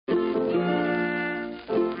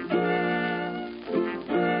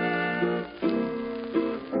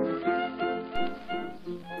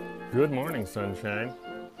Good morning, sunshine.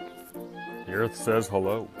 The earth says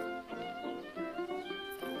hello.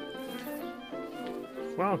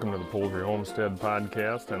 Welcome to the Poultry Homestead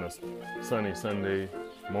Podcast on a sunny Sunday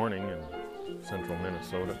morning in central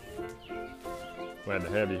Minnesota. Glad to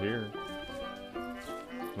have you here.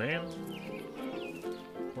 Man,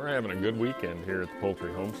 we're having a good weekend here at the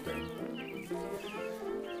Poultry Homestead.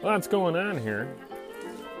 Lots going on here.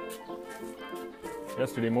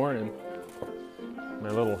 Yesterday morning, my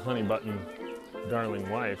little honey button darling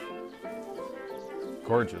wife,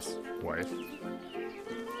 gorgeous wife,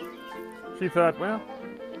 she thought, well,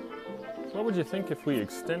 what would you think if we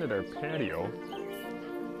extended our patio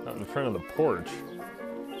out in front of the porch?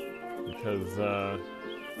 Because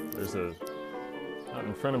there's out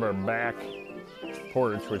in front of our back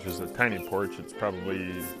porch, which is a tiny porch. It's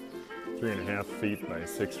probably 3.5 feet by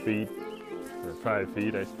 6 feet, or 5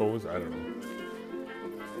 feet, I suppose. I don't know.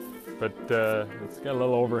 But it's got a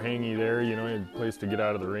little overhangy there, you know, a place to get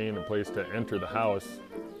out of the rain, a place to enter the house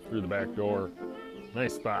through the back door.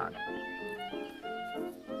 Nice spot.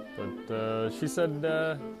 But she said,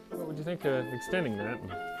 what would you think of extending that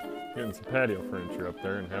and getting some patio furniture up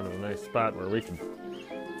there and having a nice spot where we can,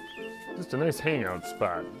 just a nice hangout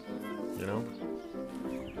spot, you know?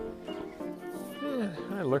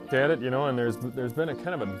 I looked at it, you know, and there's been a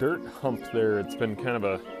kind of a dirt hump there. It's been kind of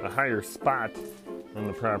a higher spot on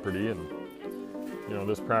the property, and you know,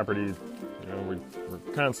 this property, you know, we're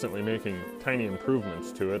constantly making tiny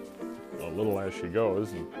improvements to it, a little as she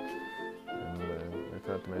goes, and I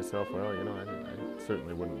thought to myself, well, you know, I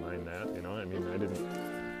certainly wouldn't mind that, you know. I mean,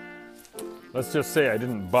 let's just say I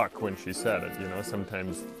didn't buck when she said it, you know.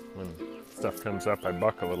 Sometimes when stuff comes up, I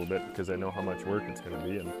buck a little bit because I know how much work it's going to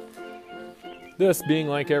be, and this, being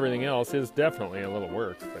like everything else, is definitely a little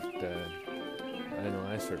work, but I know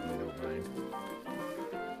I certainly don't mind.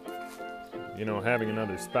 You know, having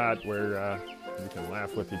another spot where you can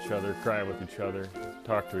laugh with each other, cry with each other,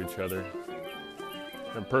 talk to each other,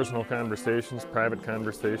 have personal conversations, private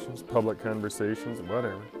conversations, public conversations,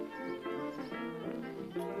 whatever.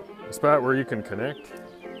 A spot where you can connect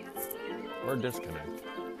or disconnect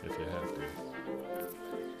if you have to.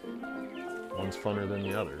 One's funner than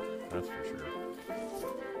the other, that's for sure.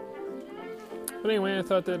 But anyway, I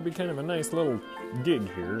thought that'd be kind of a nice little gig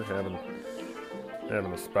here, having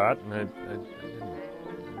a spot, and I didn't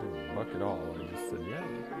buck at all. I just said, yeah,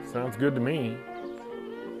 sounds good to me.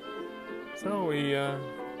 So we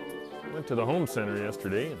went to the home center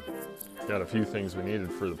yesterday and got a few things we needed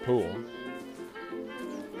for the pool. And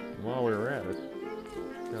while we were at it,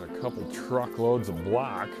 got a couple truckloads of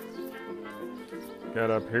block. Got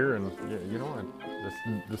up here, and you know what?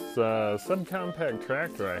 This subcompact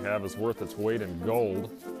tractor I have is worth its weight in gold.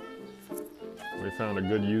 We found a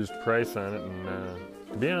good used price on it, and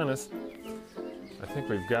to be honest, I think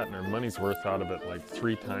we've gotten our money's worth out of it like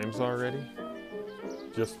 3 times already.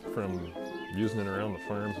 Just from using it around the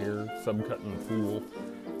farm here, subcutting the pool,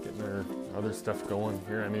 getting our other stuff going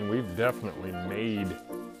here. I mean, we've definitely made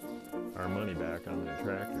our money back on that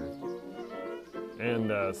tractor.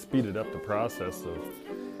 And speeded up the process of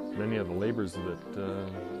many of the labors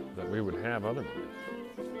that we would have otherwise.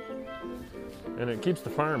 And it keeps the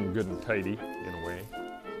farm good and tidy in a way.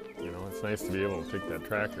 You know, it's nice to be able to take that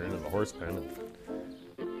tractor into the horse pen and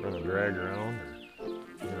run a drag around, or,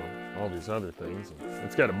 you know, all these other things. And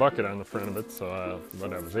it's got a bucket on the front of it, so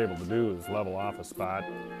what I was able to do is level off a spot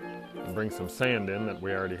and bring some sand in that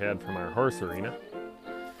we already had from our horse arena.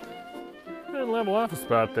 And level off a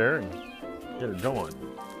spot there and get it going.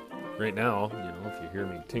 Right now, you know, if you hear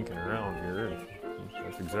me tinkering around here,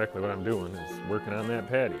 that's exactly what I'm doing, is working on that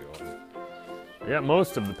patio. I got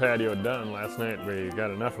most of the patio done. Last night we got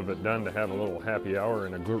enough of it done to have a little happy hour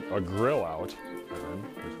and a grill out, which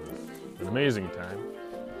was an amazing time.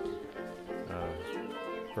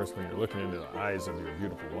 Of course, when you're looking into the eyes of your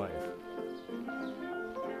beautiful wife,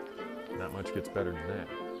 not much gets better than that.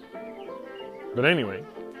 But anyway,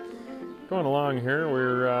 going along here,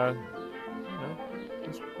 we're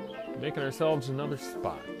just making ourselves another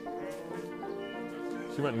spot.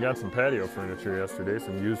 She went and got some patio furniture yesterday,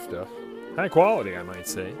 some used stuff. High quality, I might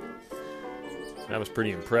say. I was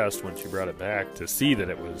pretty impressed when she brought it back to see that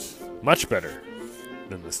it was much better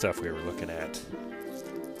than the stuff we were looking at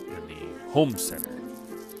in the home center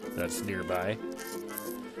that's nearby.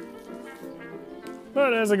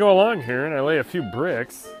 But as I go along here and I lay a few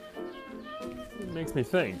bricks, it makes me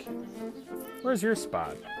think, where's your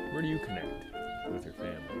spot? Where do you connect with your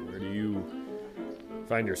family? Where do you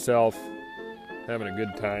find yourself having a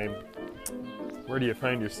good time? Where do you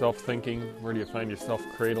find yourself thinking? Where do you find yourself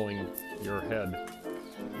cradling your head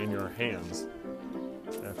in your hands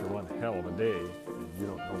after one hell of a day and you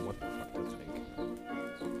don't know what the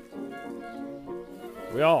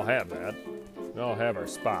We all have that. We all have our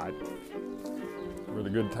spot. For the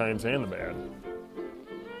good times and the bad.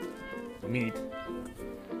 Neat.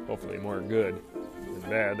 Hopefully more good than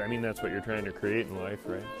bad. I mean, that's what you're trying to create in life,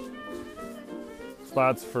 right?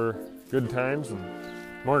 Spots for good times and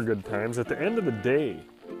more good times. At the end of the day,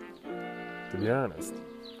 to be honest,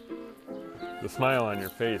 the smile on your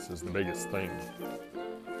face is the biggest thing.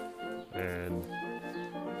 And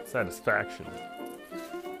satisfaction.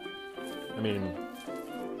 I mean,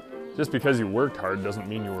 just because you worked hard doesn't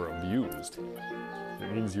mean you were abused.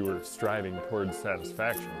 It means you were striving towards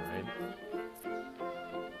satisfaction, right?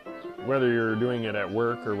 Whether you're doing it at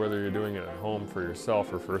work or whether you're doing it at home for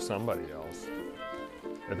yourself or for somebody else.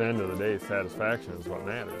 At the end of the day, satisfaction is what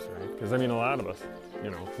matters, right? Because, I mean, a lot of us,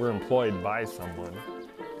 we're employed by someone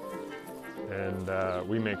and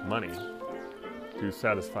we make money to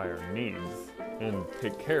satisfy our needs and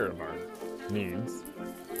take care of our needs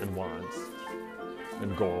and wants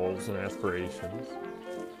and goals and aspirations.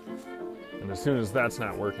 And as soon as that's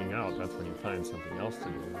not working out, that's when you find something else to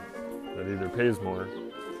do that either pays more,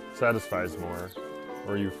 satisfies more,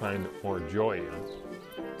 or you find more joy in.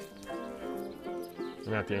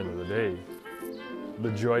 And at the end of the day, the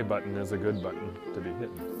joy button is a good button to be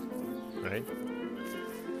hitting, right?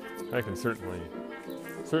 I can certainly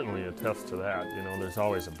attest to that. There's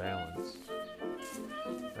always a balance.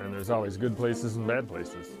 And there's always good places and bad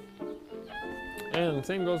places. And the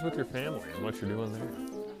same goes with your family and what you're doing there.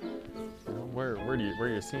 Where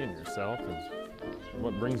you're seeing yourself and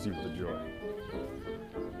what brings you the joy.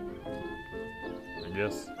 I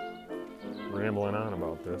guess rambling on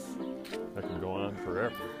about this, I could go on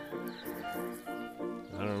forever.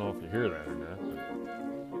 I don't know if you hear that or not,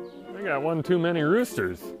 but I got one too many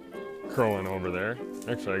roosters crowing over there.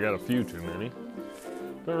 Actually, I got a few too many.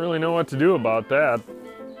 Don't really know what to do about that.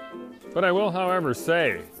 But I will, however,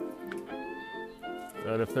 say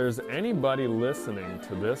that if there's anybody listening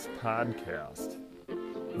to this podcast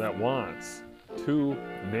that wants 2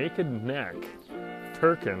 naked neck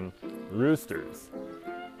Turkin roosters,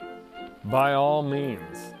 by all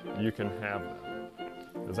means, you can have them.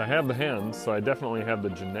 Because I have the hens, so I definitely have the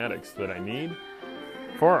genetics that I need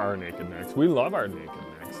for our naked necks. We love our naked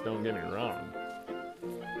necks, don't get me wrong.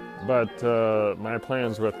 But my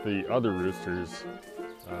plans with the other roosters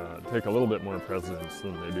take a little bit more precedence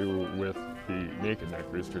than they do with the naked neck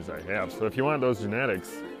roosters I have. So if you want those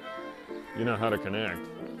genetics, you know how to connect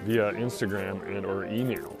via Instagram and or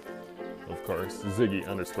email. Of course,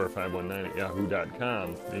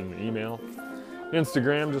 Ziggy_519@yahoo.com being the email.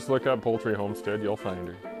 Instagram, just look up Poultry Homestead, you'll find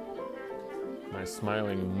her. My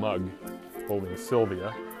smiling mug holding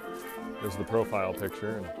Sylvia is the profile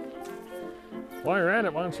picture. And while you're at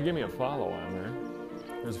it, why don't you give me a follow on there?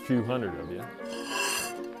 There's a few hundred of you.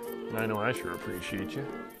 And I know I sure appreciate you.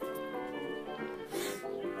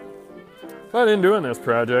 But in doing this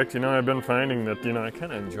project, I've been finding that, I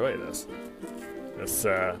kind of enjoy this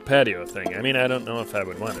patio thing. I mean, I don't know if I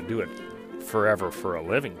would want to do it forever for a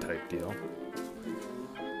living type deal.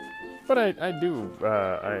 But I do,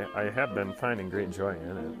 I have been finding great joy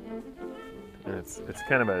in it. And it's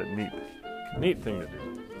kind of a neat thing to do.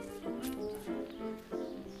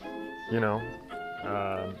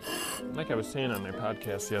 Like I was saying on my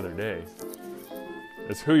podcast the other day,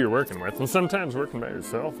 it's who you're working with. And sometimes working by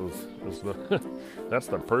yourself is that's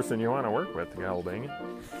the person you want to work with, god dang it.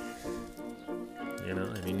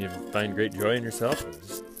 You find great joy in yourself and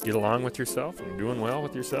just get along with yourself and doing well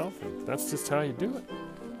with yourself. And that's just how you do it.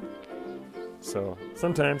 So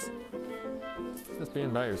sometimes just being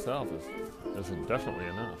by yourself is definitely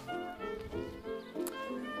enough.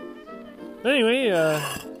 Anyway,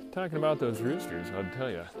 talking about those roosters, I'll tell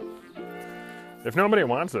you. If nobody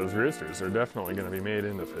wants those roosters, they're definitely going to be made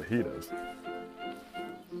into fajitas.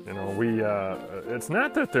 It's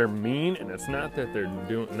not that they're mean, and it's not that they're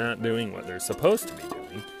not doing what they're supposed to be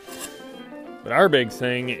doing. But our big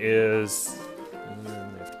thing is, I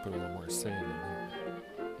have to put a little more sand in here.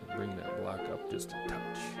 Bring that block up just a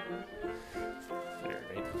touch. There,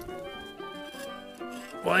 right?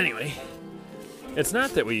 Well, anyway, it's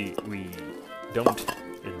not that we don't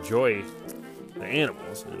enjoy the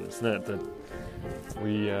animals, and it's not that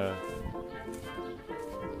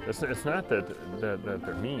it's not that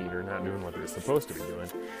they're mean or not doing what they're supposed to be doing.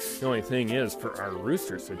 The only thing is, for our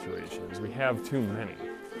rooster situations, we have too many,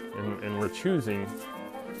 and we're choosing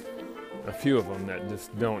a few of them that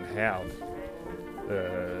just don't have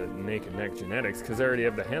naked neck genetics, because they already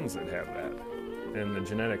have the hens that have that, and the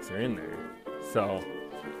genetics are in there. So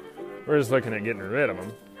we're just looking at getting rid of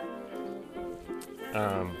them.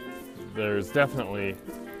 There's definitely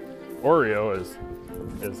Oreo is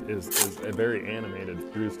a very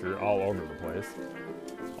animated rooster all over the place.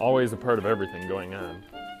 always a part of everything going on.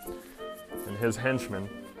 And his henchman,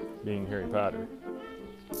 being Harry Potter,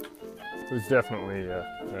 who's definitely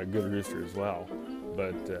a good rooster as well,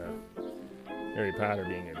 but Harry Potter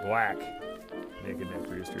being a black naked-necked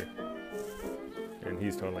rooster, and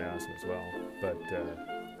he's totally awesome as well. But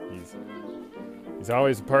he's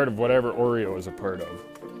always a part of whatever Oreo is a part of,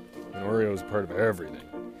 and Oreo is a part of everything.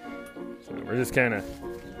 So we're just kind of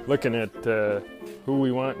looking at who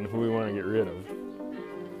we want and who we want to get rid of.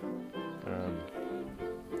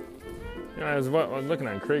 I was looking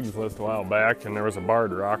on Craigslist a while back, and there was a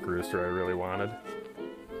barred rock rooster I really wanted.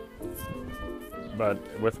 But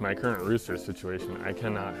with my current rooster situation, I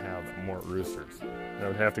cannot have more roosters. I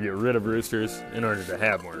would have to get rid of roosters in order to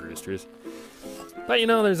have more roosters. But you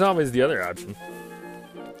know, there's always the other option.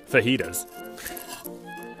 Fajitas.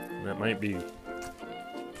 And that might be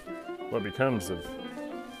what becomes of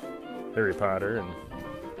Harry Potter and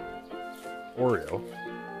Oreo.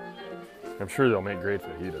 I'm sure they'll make great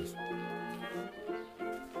fajitas.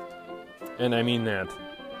 And I mean that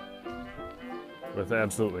with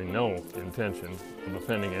absolutely no intention of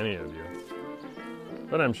offending any of you.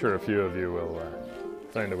 But I'm sure a few of you will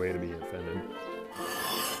find a way to be offended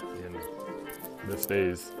in this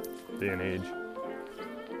day and age.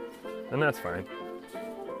 And that's fine,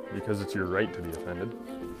 because it's your right to be offended.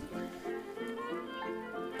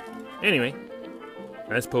 Anyway,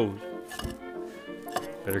 I suppose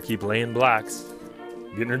better keep laying blocks,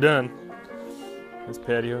 getting her done. This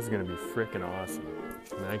patio is going to be frickin' awesome,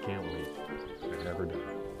 and I can't wait to have her done.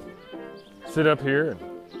 Sit up here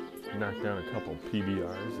and knock down a couple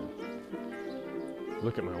PBRs and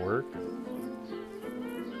look at my work.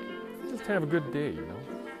 Just have a good day, you know.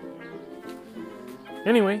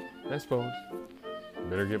 Anyway, I suppose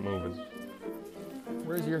better get moving.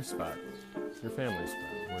 Where's your spot? Your family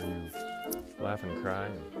spot, where you laugh and cry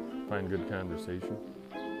and find good conversation,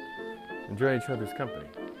 enjoy each other's company,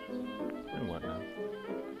 and whatnot.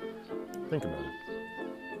 Think about it.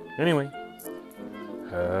 Anyway,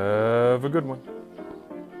 have a good one.